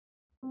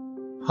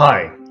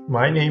Hi,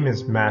 my name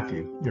is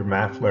Matthew, your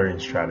math learning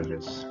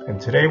strategist, and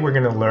today we're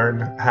going to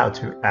learn how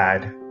to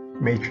add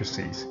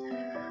matrices.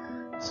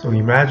 So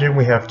imagine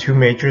we have two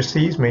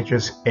matrices,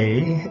 matrix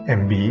A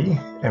and B,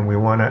 and we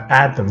want to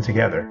add them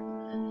together.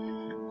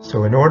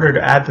 So in order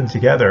to add them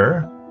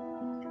together,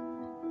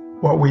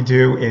 what we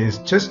do is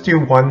just do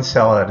one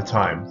cell at a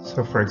time.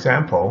 So for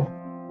example,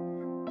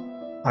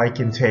 I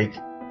can take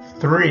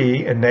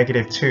 3 and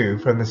 -2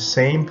 from the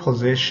same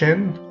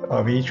position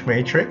of each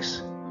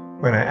matrix.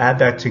 When I add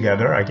that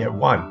together, I get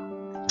 1.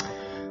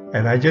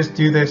 And I just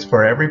do this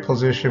for every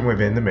position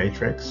within the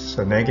matrix.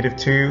 So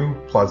 -2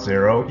 plus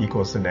 0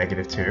 equals to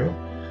 -2.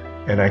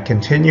 And I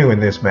continue in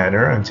this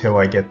manner until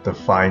I get the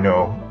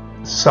final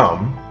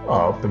sum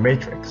of the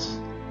matrix.